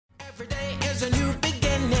Every day is a new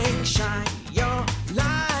beginning. Shine your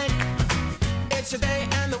light. It's a day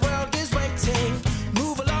and the world is waiting.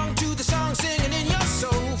 Move along to the song, singing in your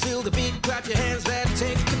soul. Feel the beat, clap your hands, let it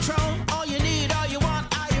take control. All you need, all you want,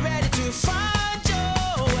 are you ready to find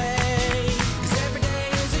your way? 'Cause every day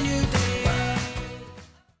is a new day.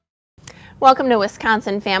 Welcome to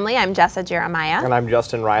Wisconsin Family. I'm Jessa Jeremiah. And I'm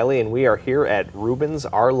Justin Riley, and we are here at Rubens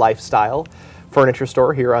Our Lifestyle furniture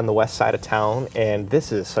store here on the west side of town. And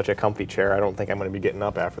this is such a comfy chair. I don't think I'm going to be getting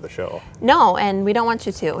up after the show. No, and we don't want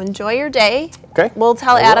you to. Enjoy your day. Okay. We'll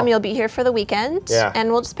tell I Adam will. you'll be here for the weekend. Yeah. And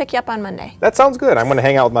we'll just pick you up on Monday. That sounds good. I'm going to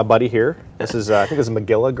hang out with my buddy here. This is, I think this is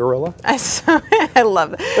Magilla Gorilla. I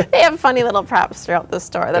love it. They have funny little props throughout the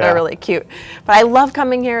store that Yeah. are really cute. But I love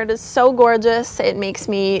coming here. It is so gorgeous. It makes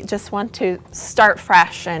me just want to start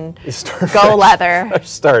fresh and go leather. Fresh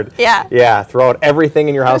start. Yeah. Yeah. Throw out everything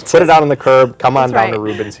in your house, put it out on the curb, come on That's down to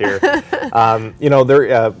right. Rubens here. You know,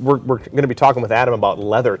 we're going to be talking with Adam about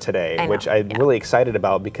leather today, I know, which I'm yeah. really excited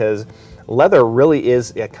about because leather really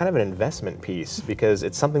is kind of an investment piece because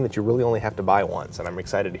it's something that you really only have to buy once, and I'm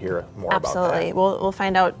excited to hear more about that. Absolutely. We'll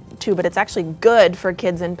find out too, but it's actually good for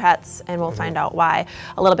kids and pets, and we'll find out why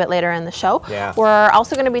a little bit later in the show. Yeah. We're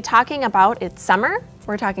also going to be talking about, it's summer,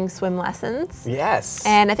 we're talking swim lessons. Yes.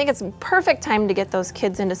 And I think it's a perfect time to get those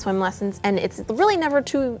kids into swim lessons, and it's really never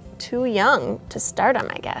too young to start them,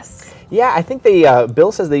 I guess. Yeah, I think they,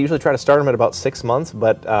 Bill says they usually try to start him at about 6 months,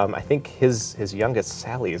 but I think his youngest,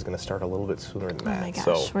 Sally, is going to start a little bit sooner than that. Oh my gosh,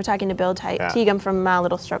 So, we're talking to Bill Yeah. Teagham from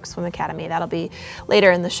Little Stroke Swim Academy. That'll be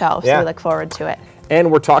later in the show, so Yeah. we look forward to it. and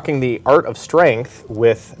we're talking the art of strength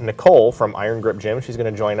with Nicole from Iron Grip Gym. She's going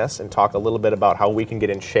to join us and talk a little bit about how we can get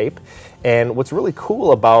in shape. And what's really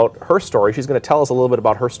cool about her story, she's going to tell us a little bit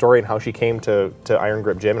about her story and how she came to Iron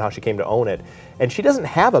Grip Gym and how she came to own it. And she doesn't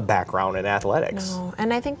have a background in athletics. No,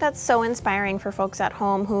 and I think that's so inspiring for folks at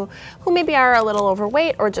home who maybe are a little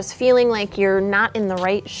overweight or just feeling like you're not in the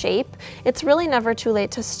right shape. It's really never too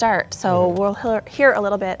late to start. So we'll hear a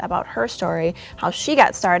little bit about her story, how she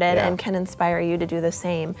got started, Yeah. and can inspire you to do the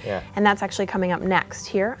same. Yeah. And that's actually coming up next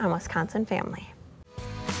here on Wisconsin Family.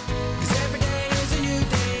 'Cause every day is a new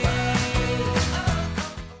day.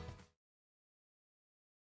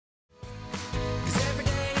 'Cause every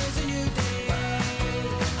day is a new day.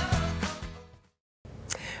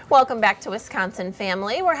 Welcome back to Wisconsin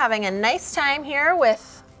Family. We're having a nice time here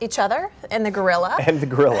with each other and the gorilla. And the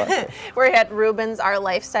gorilla. We're at Rubens Our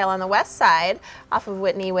Lifestyle on the west side off of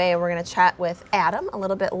Whitney Way. We're going to chat with Adam a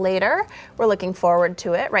little bit later. We're looking forward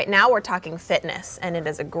to it. Right now we're talking fitness, and it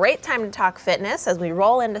is a great time to talk fitness as we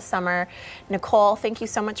roll into summer. Nicole, thank you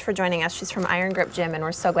so much for joining us. She's from Iron Grip Gym, and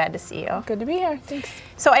we're so glad to see you. Good to be here. Thanks.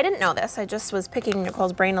 So I didn't know this. I just was picking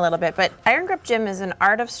Nicole's brain a little bit, but Iron Grip Gym is an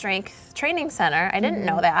art of strength training center. I didn't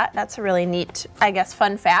know that. That's a really neat, I guess,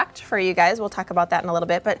 fun fact for you guys. We'll talk about that in a little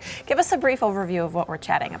bit, but give us a brief overview of what we're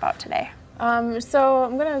chatting about today. So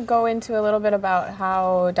I'm going to go into a little bit about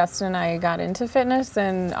how Dustin and I got into fitness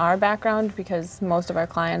and our background, because most of our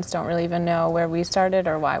clients don't really even know where we started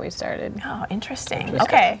or why we started. Oh, interesting.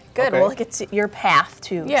 Okay, good. Okay. We'll get to your path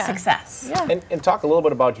to Yeah. success. Yeah. And talk a little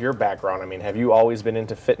bit about your background. I mean, have you always been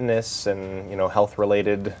into fitness and, you know,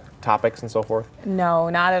 health-related topics and so forth? No,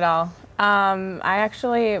 not at all. I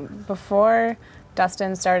actually, before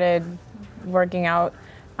Dustin started working out,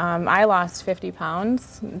 I lost 50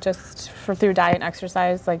 pounds just through diet and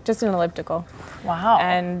exercise, like just an elliptical. Wow.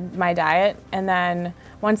 And my diet. And then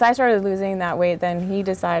once I started losing that weight, then he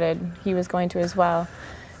decided he was going to as well.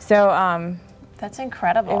 So That's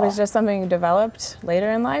incredible. it was just something developed later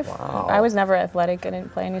in life. Wow. I was never athletic. I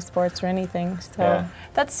didn't play any sports or anything. So Yeah.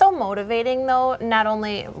 That's so motivating, though. Not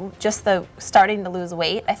only just the starting to lose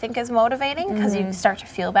weight, I think, is motivating because you start to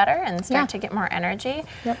feel better and start Yeah. to get more energy.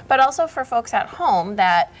 Yep. But also for folks at home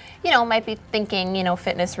that, you know, might be thinking, you know,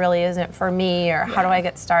 fitness really isn't for me, or how do I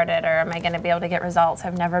get started, or am I going to be able to get results?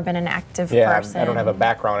 I've never been an active Yeah, person. I don't have a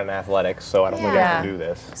background in athletics, so I don't think I Yeah. can do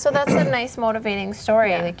this. So that's a nice motivating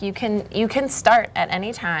story. Yeah. Like you can start at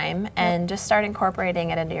any time and just start incorporating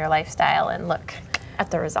it into your lifestyle and look at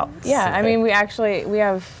the results. yeah, I mean, we have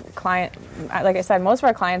like I said, most of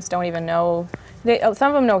our clients don't even know. Some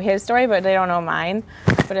of them know his story, but they don't know mine.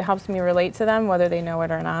 But it helps me relate to them, whether they know it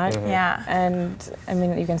or not. Yeah. And I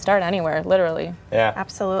mean, you can start anywhere, literally. Yeah.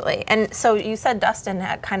 Absolutely. And so you said Dustin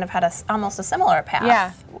had almost a similar path.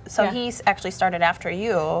 Yeah. So Yeah. he's actually started after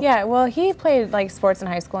you. Yeah, well, he played like sports in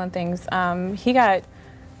high school and things. He got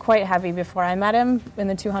quite heavy before I met him, in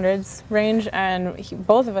the 200s range, and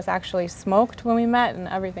both of us actually smoked when we met and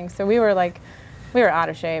everything. So we were out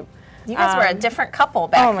of shape. You guys were a different couple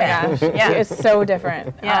back Oh my then. gosh, Yeah. it's so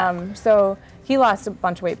different. Yeah. So he lost a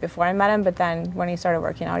bunch of weight before I met him, but then when he started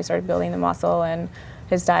working out, he started building the muscle, and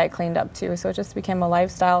his diet cleaned up too. So it just became a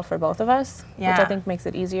lifestyle for both of us, which I think makes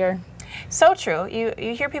it easier. So true. You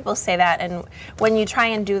hear people say that, and when you try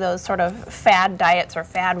and do those sort of fad diets or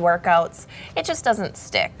fad workouts, it just doesn't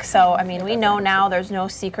stick. So, I mean, we know now there's no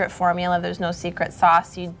secret formula, there's no secret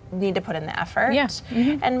sauce. You need to put in the effort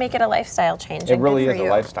and make it a lifestyle change. It really is a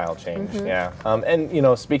lifestyle change, yeah. And, you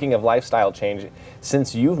know, speaking of lifestyle change,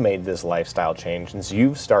 since you've made this lifestyle change, since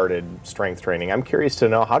you've started strength training, I'm curious to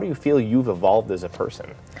know, how do you feel you've evolved as a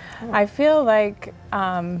person? I feel like,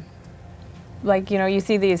 you know, you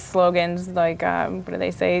see these slogans like, what do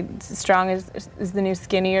they say? Strong is the new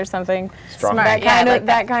skinny or something. Strong.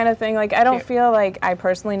 That kind of thing. Like, I don't feel like I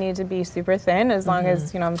personally need to be super thin as long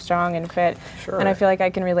as, you know, I'm strong and fit. Sure. And I feel like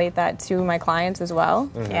I can relate that to my clients as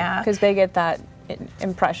well. Yeah. Because they get that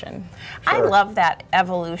impression. Sure. I love that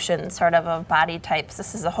evolution sort of body types.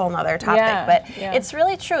 This is a whole nother topic, but it's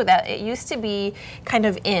really true that it used to be kind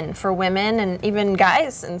of in for women and even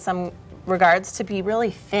guys in some regards to be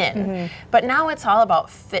really thin, but now it's all about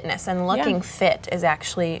fitness, and looking fit is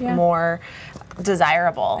actually more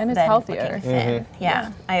desirable and it's than healthier. looking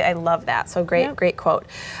thin. I love that. So great quote.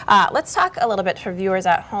 Let's talk a little bit for viewers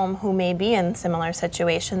at home who may be in similar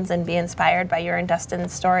situations and be inspired by your and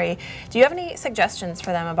Dustin's story. Do you have any suggestions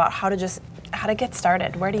for them about how to get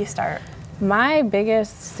started? Where do you start? My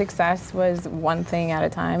biggest success was one thing at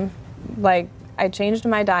a time. Like, I changed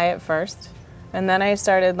my diet first. And then I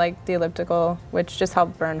started like the elliptical, which just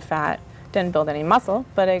helped burn fat. Didn't build any muscle,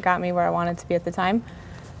 but it got me where I wanted to be at the time.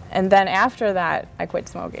 And then after that, I quit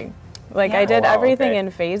smoking. Like I did everything in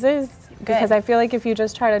phases because I feel like if you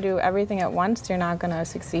just try to do everything at once, you're not going to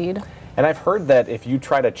succeed. And I've heard that if you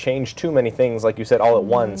try to change too many things, like you said, all at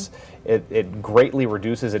once, it greatly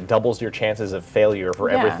reduces, it doubles your chances of failure for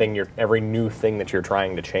every new thing that you're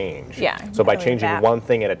trying to change. Yeah. So by changing one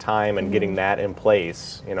thing at a time and getting that in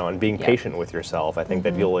place, you know, and being patient with yourself, I think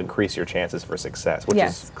that you'll increase your chances for success, which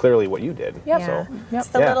is clearly what you did. So, it's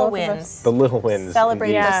the little wins. The little wins.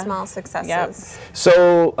 Celebrate the small successes.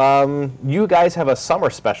 So you guys have a summer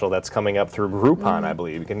special that's coming up through Groupon, I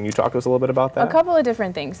believe. Can you talk to us a little bit about that? A couple of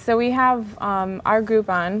different things. So we have our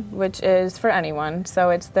Groupon, which is for anyone. So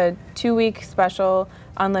it's the 2-week special,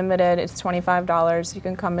 unlimited. It's $25. You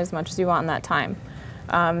can come as much as you want in that time.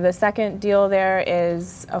 The second deal there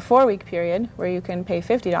is a 4-week period where you can pay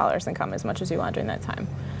 $50 and come as much as you want during that time.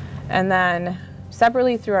 And then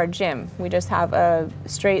separately through our gym, we just have a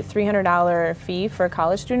straight $300 fee for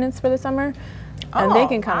college students for the summer. And they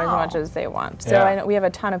can come as much as they want. So I know we have a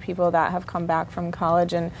ton of people that have come back from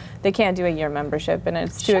college and they can't do a year membership and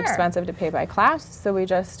it's too expensive to pay by class. So we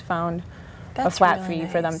just found a flat fee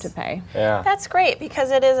for them to pay. Yeah. That's great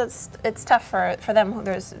because it's tough for them.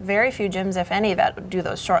 There's very few gyms, if any, that do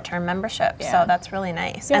those short-term memberships. So that's really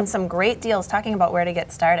nice. And some great deals, talking about where to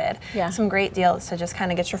get started. Some great deals to just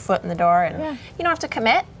kind of get your foot in the door and you don't have to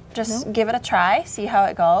commit. Just give it a try, see how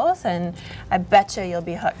it goes, and I bet you'll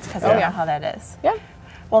be hooked because I know how that is. Yeah.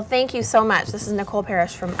 Well, thank you so much. This is Nicole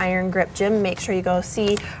Parrish from Iron Grip Gym. Make sure you go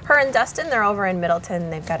see her and Dustin. They're over in Middleton.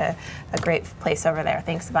 They've got a great place over there.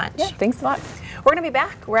 Thanks a bunch. Yeah, thanks a lot. We're going to be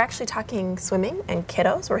back. We're actually talking swimming and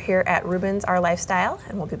kiddos. We're here at Rubens Our Lifestyle,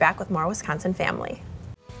 and we'll be back with more Wisconsin Family.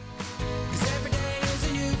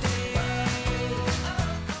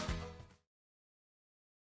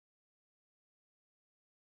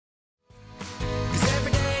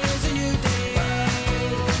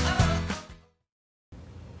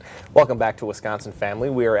 Welcome back to Wisconsin Family.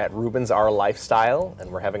 We are at Rubens Our Lifestyle, and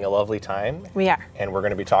we're having a lovely time. We are. And we're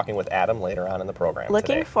going to be talking with Adam later on in the program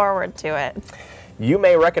Looking forward to it. You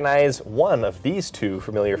may recognize one of these two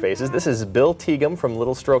familiar faces. This is Bill Teagham from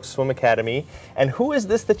Little Strokes Swim Academy. And who is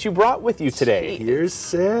this that you brought with you today? Here's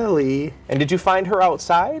Sally. And did you find her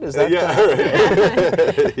outside? Is that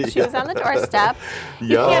She was on the doorstep.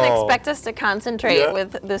 You can't expect us to concentrate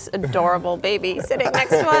with this adorable baby sitting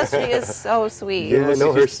next to us. She is so sweet. Yeah,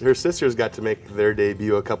 no, her sisters got to make their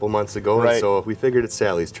debut a couple months ago, and so we figured it's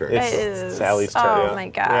Sally's turn. It's Sally's turn. Oh my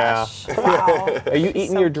gosh. Wow. Are you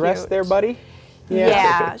eating your dress there, buddy?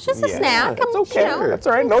 Yeah, it's just a snack. It's okay. That's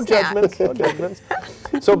all right. No judgments. No judgments.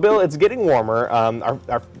 So, Bill, it's getting warmer.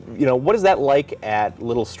 What is that like at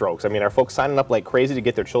Little Strokes? I mean, are folks signing up like crazy to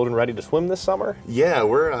get their children ready to swim this summer? Yeah,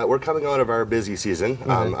 we're coming out of our busy season.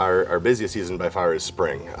 Our busiest season by far is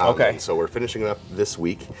spring. So we're finishing up this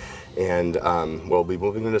week. And we'll be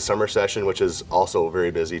moving into summer session, which is also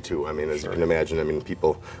very busy too. I mean, as you can imagine,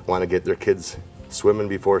 people want to get their kids swimming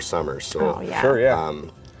before summer. So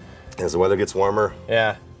as the weather gets warmer,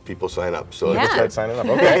 people sign up. So just start signing up.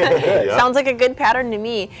 Okay. Sounds like a good pattern to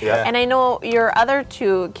me. Yeah. And I know your other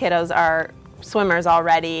two kiddos are swimmers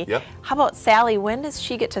already. Yep. How about Sally? When does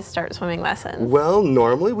she get to start swimming lessons? Well,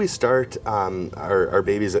 normally we start our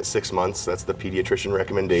babies at 6 months. That's the pediatrician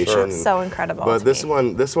recommendation. Sure. So incredible. But this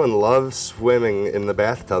one loves swimming in the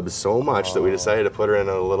bathtub so much that we decided to put her in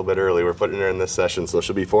a little bit early. We're putting her in this session, so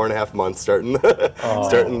she'll be 4.5 months starting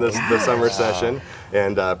the summer session.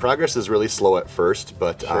 And progress is really slow at first,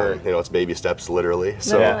 but it's baby steps literally.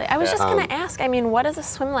 So literally. I was just going to ask. I mean, what does a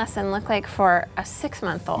swim lesson look like for a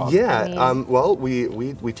 6-month-old? Yeah. I mean, Well,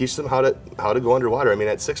 we teach them how to go underwater. I mean,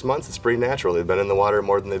 at 6 months, it's pretty natural. They've been in the water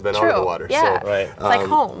more than they've been out of the water. Yeah. So, It's like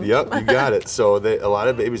home. Yep, you got it. So a lot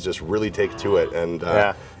of babies just really take to it, and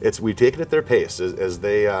we take it at their pace as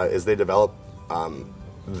they develop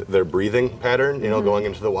their breathing pattern. Going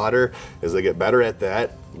into the water. As they get better at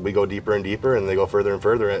that, we go deeper and deeper, and they go further and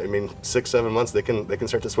further. I mean, 6-7 months, they can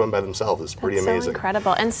start to swim by themselves. It's pretty amazing. So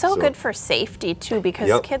incredible, and so good for safety too,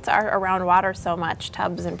 because kids are around water so much,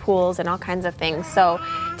 tubs and pools and all kinds of things. So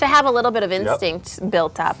to have a little bit of instinct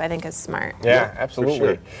built up, I think is smart. Yeah,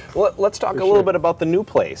 absolutely. Well, let's talk a little bit about the new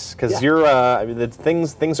place, because you're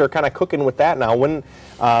things are kind of cooking with that now.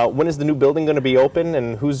 When is the new building going to be open,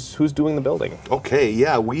 and who's doing the building? Okay,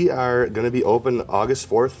 yeah, we are going to be open August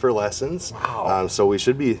 4th for lessons. Wow. So we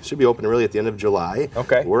should be open really at the end of July.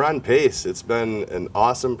 Okay. We're on pace. It's been an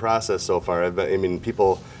awesome process so far.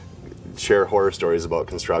 People share horror stories about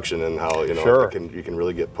construction and how you can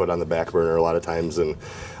really get put on the back burner a lot of times. And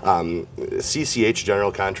CCH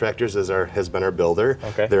General Contractors has been our builder.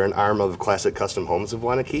 Okay. They're an arm of Classic Custom Homes of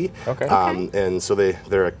Wanakee. Okay. And so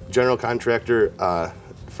they're a general contractor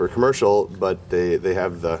for commercial, but they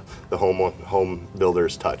have the home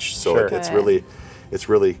builder's touch. So it's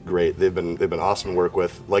really great. They've been awesome to work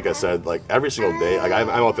with. Like I said, like every single day, like I'm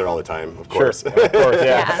out there all the time, of course. Of course,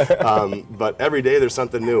 yeah. But every day there's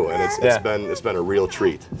something new, and it's been a real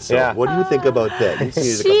treat. So what do you think about that? You've seen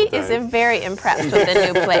it a couple She times. is very impressed with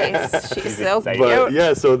the new place. She's so cute. But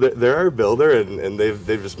yeah, so they're our builder, and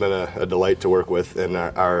they've just been a delight to work with. And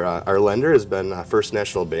our lender has been First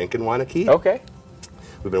National Bank in Wanakee. Okay.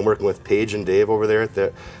 We've been working with Paige and Dave over there at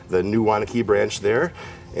the new Wanakee branch there.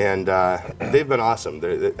 And they've been awesome.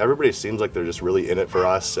 Everybody seems like they're just really in it for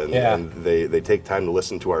us, and they take time to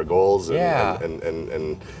listen to our goals,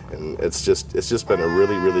 and it's just been a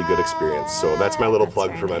really good experience. So that's my little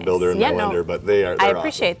plug for my builder and my lender. But they're I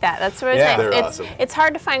appreciate that. That's really nice. They're awesome. It's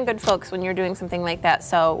hard to find good folks when you're doing something like that.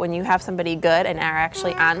 So when you have somebody good and are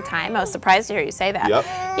actually on time, I was surprised to hear you say that. Yep.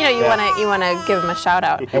 You want to give them a shout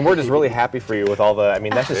out. And we're just really happy for you with all the. I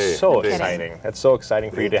mean, that's just so exciting. That's so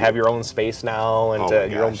exciting for you to have your own space now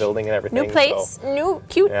and your own building and everything. New place, new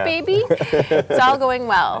cute baby. It's all going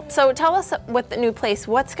well. So tell us, with the new place,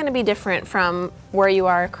 what's going to be different from where you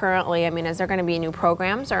are currently? I mean, is there going to be new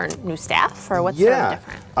programs or new staff, or what's sort of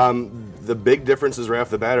different? The big differences right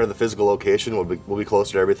off the bat are the physical location. We'll be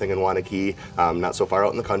closer to everything in Wanakee, not so far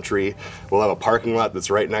out in the country. We'll have a parking lot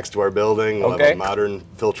that's right next to our building. We'll have a modern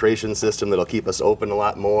filtration system that'll keep us open a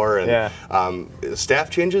lot more. And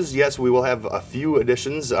staff changes, yes, we will have a few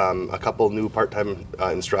additions, a couple new part-time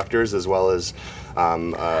instructors, as well as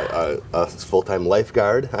a full-time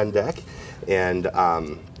lifeguard on deck. And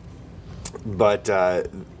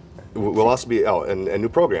we'll also be and new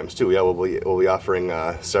programs too. Yeah, we'll be offering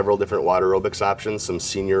several different water aerobics options. Some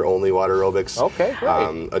senior-only water aerobics. Okay,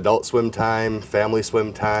 great. Adult swim time, family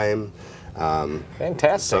swim time.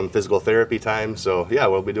 Fantastic. Some physical therapy time. So yeah,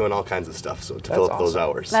 we'll be doing all kinds of stuff. So to fill up those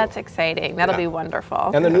hours. That's exciting. That'll be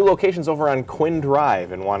wonderful. And the new location's over on Quinn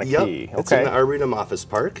Drive in Wanakee. Yep. It's in the Arboretum Office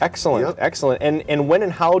Park. Excellent. Excellent. And when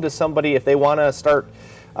and how does somebody, if they want to start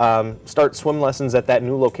swim lessons at that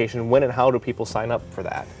new location, when and how do people sign up for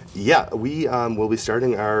that? Yeah, we will be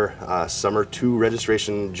starting our Summer 2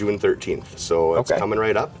 registration June 13th, so it's coming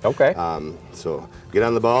right up. Okay. So get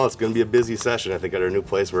on the ball. It's going to be a busy session. I think at our new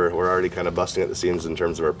place we're already kind of busting at the seams in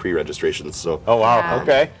terms of our pre-registrations. So. Oh wow.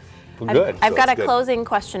 Okay. Well, good. I've got a closing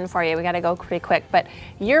question for you. We got to go pretty quick, but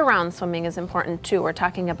year-round swimming is important too. We're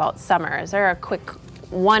talking about summer. Is there a quick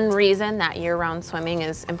one reason that year-round swimming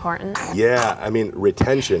is important? Yeah, I mean,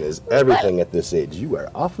 retention is everything at this age. You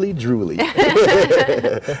are awfully drooly.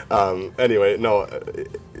 Anyway, no,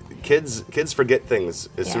 kids forget things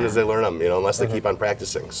as soon as they learn them, unless they keep on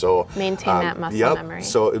practicing. So maintain that muscle memory.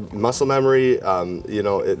 So muscle memory,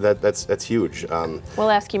 that's huge.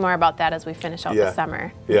 We'll ask you more about that as we finish out the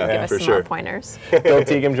summer. Yeah, give us for some sure. more pointers. Bill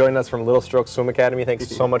Teagham joining us from Little Strokes Swim Academy. Thanks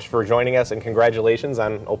so much for joining us, and congratulations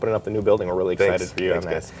on opening up the new building. We're really excited for you on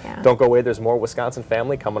that. Yeah. Don't go away. There's more Wisconsin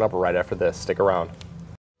Family coming up right after this. Stick around.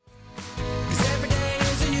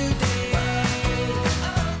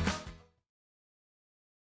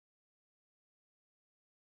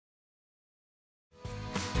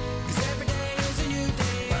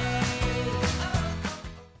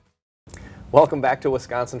 Welcome back to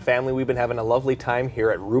Wisconsin Family. We've been having a lovely time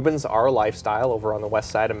here at Rubens R Lifestyle over on the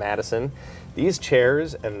west side of Madison. These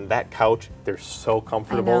chairs and that couch, they're so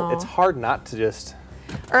comfortable. It's hard not to just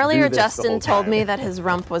Earlier, Justin told me that his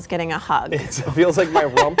rump was getting a hug. It feels like my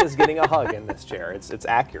rump is getting a hug in this chair. It's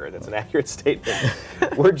accurate. It's an accurate statement.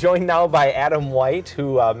 We're joined now by Adam White,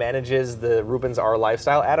 who manages the Rubens R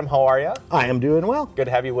Lifestyle. Adam, how are you? I am doing well. Good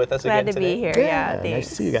to have you with us again today. Glad to be here. Yeah, nice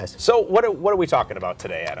to see you guys. So what are we talking about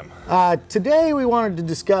today, Adam? Today we wanted to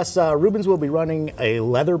discuss, Rubens will be running a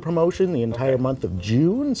leather promotion the entire month of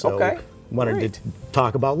June. So wanted to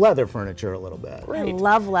talk about leather furniture a little bit. I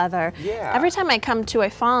love leather. Yeah. Every time I come to, I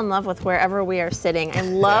fall in love with wherever we are sitting. I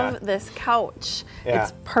love this couch. Yeah.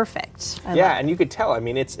 It's perfect. Yeah, and you could tell. I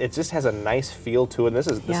mean, it just has a nice feel to it. This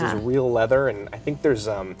is real leather, and I think there's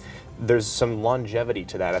some longevity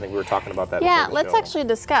to that. I think we were talking about that. Yeah, let's actually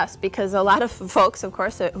discuss, because a lot of folks, of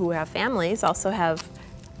course, who have families also have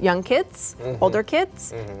young kids, older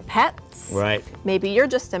kids, pets. Right. Maybe you're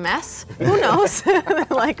just a mess. Who knows?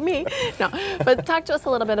 Like me. No. But talk to us a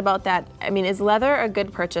little bit about that. I mean, is leather a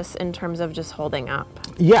good purchase in terms of just holding up?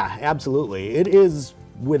 Yeah, absolutely. It is,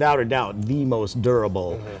 without a doubt, the most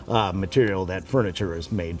durable material that furniture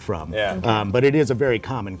is made from. Yeah. But it is a very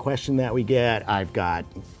common question that we get. I've got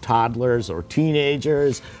toddlers or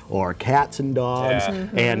teenagers or cats and dogs. Yeah.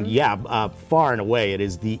 And far and away, it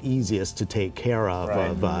is the easiest to take care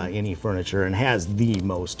of any furniture, and has the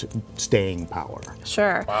most staying power.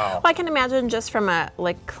 Sure. Wow. Well, I can imagine just from a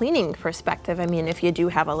cleaning perspective. I mean, if you do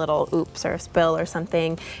have a little oops or a spill or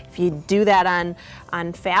something, if you do that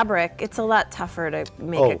on fabric, it's a lot tougher to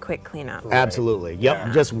make a quick cleanup. Absolutely. Yep.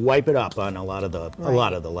 Yeah. Just wipe it up on a lot of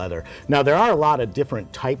the leather. Now, there are a lot of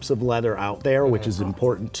different types of leather out there, which is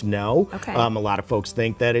important to know. Okay. A lot of folks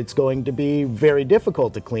think that it's going to be very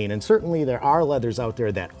difficult to clean, and certainly there are leathers out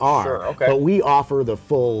there that are. Sure, okay. But we offer the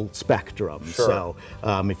full spectrum. Sure. So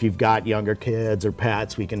if you've got younger kids or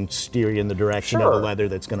pets, we can steer you in the direction of a leather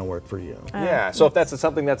that's going to work for you. Yeah. So if that's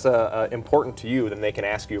something that's important to you, then they can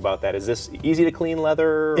ask you about that. Is this easy to clean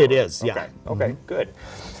leather? It is. Yeah. Okay. Okay. Good.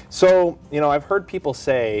 So I've heard people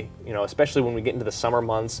say, especially when we get into the summer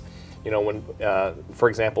months, when, for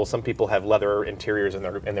example, some people have leather interiors in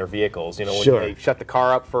their vehicles. When they shut the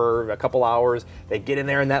car up for a couple hours, they get in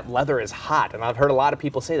there and that leather is hot. And I've heard a lot of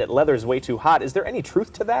people say that leather is way too hot. Is there any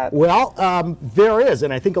truth to that? Well, there is,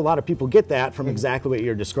 and I think a lot of people get that from exactly what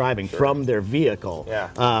you're describing, from their vehicle.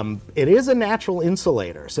 Yeah. It is a natural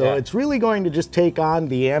insulator, so it's really going to just take on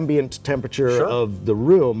the ambient temperature of the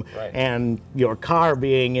room, and your car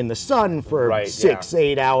being in the sun for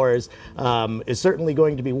 6-8 hours is certainly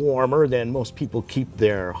going to be warmer than most people keep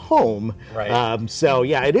their home. So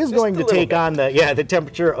yeah, it is going to take on the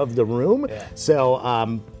temperature of the room.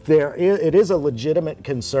 So it is a legitimate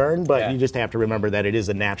concern, but you just have to remember that it is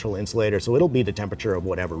a natural insulator, so it'll be the temperature of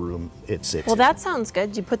whatever room it sits in. Well, that sounds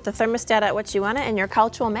good. You put the thermostat at what you want it, and your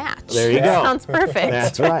couch will match. There you go. Sounds perfect.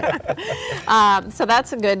 That's right. So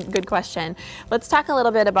that's a good question. Let's talk a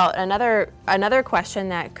little bit about another question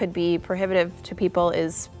that could be prohibitive to people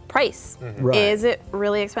is price. Is it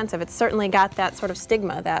really expensive? It's certainly got that sort of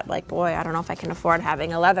stigma that, like, boy, I don't know if I can afford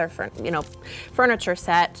having a leather furniture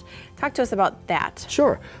set. Talk to us about that.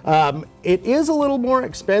 Sure. It is a little more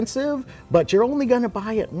expensive, but you're only going to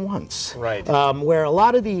buy it once. Right. Where a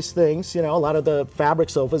lot of these things, a lot of the fabric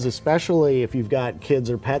sofas, especially if you've got kids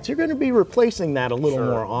or pets, you're going to be replacing that a little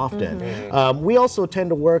more often. We also tend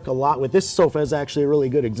to work a lot with, this sofa is actually a really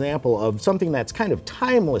good example of something that's kind of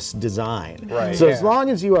timeless design. Right. So as long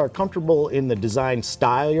as you are comfortable in the design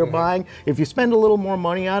style you're buying, if you spend a little more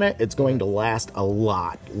money on it, it's going to last a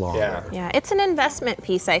lot longer. Yeah, it's an investment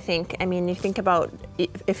piece, I think. I mean, you think about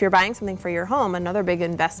if you're buying something for your home, another big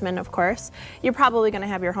investment, of course, you're probably going to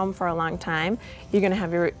have your home for a long time. You're going to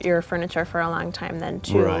have your furniture for a long time then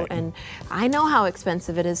too. Right. And I know how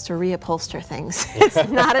expensive it is to reupholster things.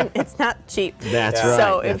 It's not cheap. That's right.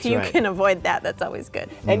 So if you can avoid that, that's always good.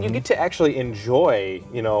 And you get to actually enjoy,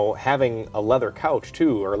 having a leather couch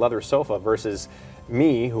too, or a leather sofa, versus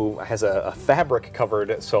me, who has a fabric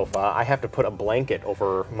covered sofa. I have to put a blanket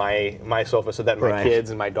over my sofa so that my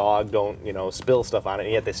kids and my dog don't spill stuff on it,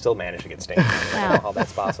 and yet they still manage to get stains. I don't know how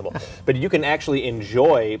that's possible. But you can actually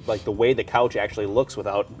enjoy the way the couch actually looks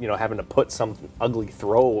without having to put some ugly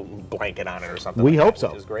throw blanket on it or something. We hope so.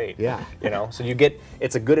 Which is great. Yeah. So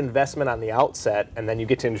it's a good investment on the outset, and then you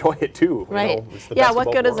get to enjoy it too. Right. Yeah.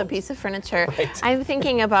 What good is a piece of furniture? Right. I'm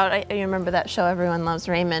thinking about. I remember that show Everyone Loves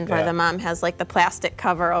Raymond, where the mom has the plastic plastic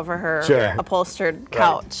cover over her Sure. upholstered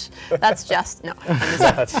couch. That's just, no.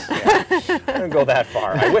 I don't go that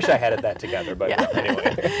far. I wish I had it that together, but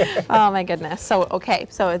anyway. Oh my goodness. So, okay,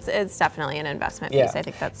 so it's definitely an investment piece. I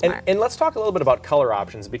think that's smart. And let's talk a little bit about color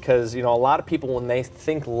options, because, you know, a lot of people, when they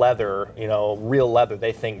think leather, you know, real leather,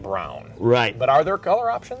 they think brown. Right. But are there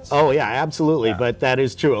color options? Oh yeah, absolutely. But that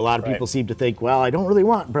is true. A lot of people seem to think, well, I don't really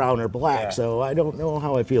want brown or black, so I don't know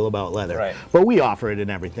how I feel about leather. Right. But we offer it in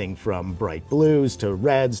everything from bright blues to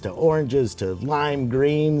reds to oranges to lime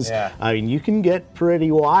greens. Yeah. I mean, you can get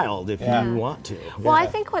pretty wild if you want to. Well, I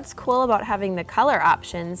think what's cool about having the color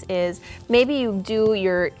options is maybe you do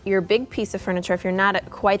your big piece of furniture if you're not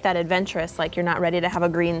quite that adventurous, like you're not ready to have a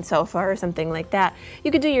green sofa or something like that.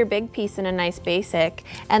 You could do your big piece in a nice basic,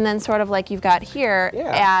 and then sort of like you've got here,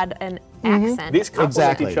 add an accent. These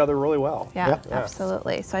complement each other really well. Yeah,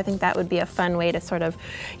 absolutely. So I think that would be a fun way to sort of,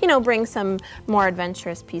 you know, bring some more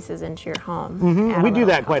adventurous pieces into your home. We do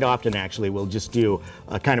that quite often, actually. We'll just do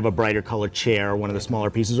a kind of a brighter colored chair, one of the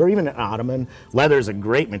smaller pieces, or even an ottoman. Leather is a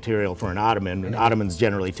great material for an ottoman, and ottomans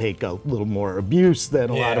generally take a little more abuse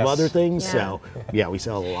than a lot of other things. So, yeah, we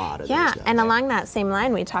sell a lot of those guys. And along that same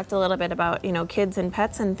line, we talked a little bit about, you know, kids and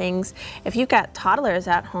pets and things. If you've got toddlers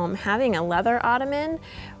at home, having a leather ottoman,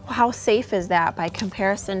 how safe is that by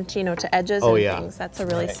comparison to, you know, to edges and things? That's a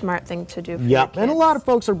really smart thing to do for your kids. And a lot of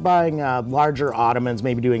folks are buying larger ottomans,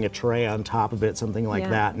 maybe doing a tray on top of it, something like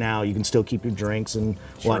that now. You can still keep your drinks and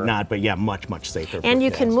whatnot, but much, much safer. And you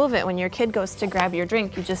can move it. When your kid goes to grab your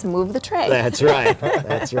drink, you just move the tray. That's right.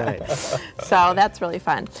 That's right. So that's really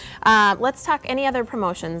fun. Let's talk any other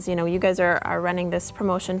promotions. You know, you guys are running this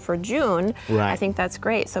promotion for June. Right. I think that's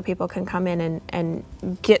great. So people can come in and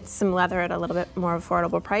get some leather at a little bit more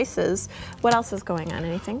affordable prices. What else is going on?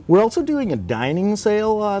 Anything? We're also doing a dining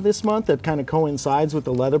sale this month that kind of coincides with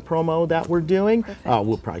the leather promo that we're doing.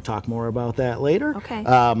 We'll probably talk more about that later.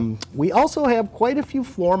 Okay. We also have quite a few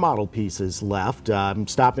floor model pieces left.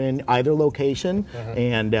 Stop in either location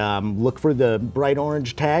and look for the bright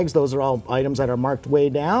orange tags. Those are all items that are marked way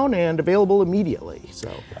down and available immediately.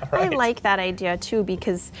 So I like that idea too,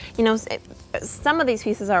 because, you know, some of these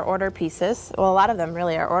pieces are order pieces. Well, a lot of them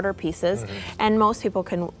really are order pieces, and most people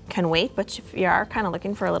can wait. But if you are kind of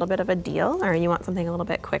looking for a little bit of a deal, or you want something a little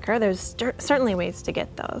bit quicker, there's certainly ways to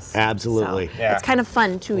get those. Absolutely. So it's kind of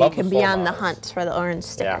fun too. Love you can be on the hunt for the orange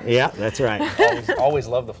sticker. Yeah, that's right. always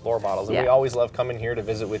love the floor models. And we always love coming here to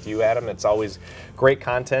visit with you, Adam. It's always great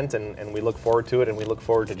content, and we look forward to it, and we look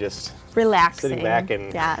forward to just relaxing, sitting back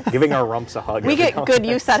and giving our rumps a hug. We get good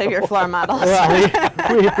use out of your floor models.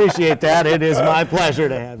 Well, we appreciate that. It is my pleasure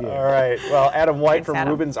to have you. All right. Well, Adam White Thanks, from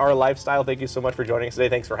Adam. Rubens Our Lifestyle, thank you so much for joining us today.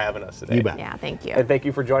 Thanks for having us today. You bet. Yeah, thank you. And thank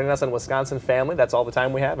you for joining us on Wisconsin Family. That's all the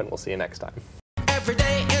time we have, and we'll see you next time.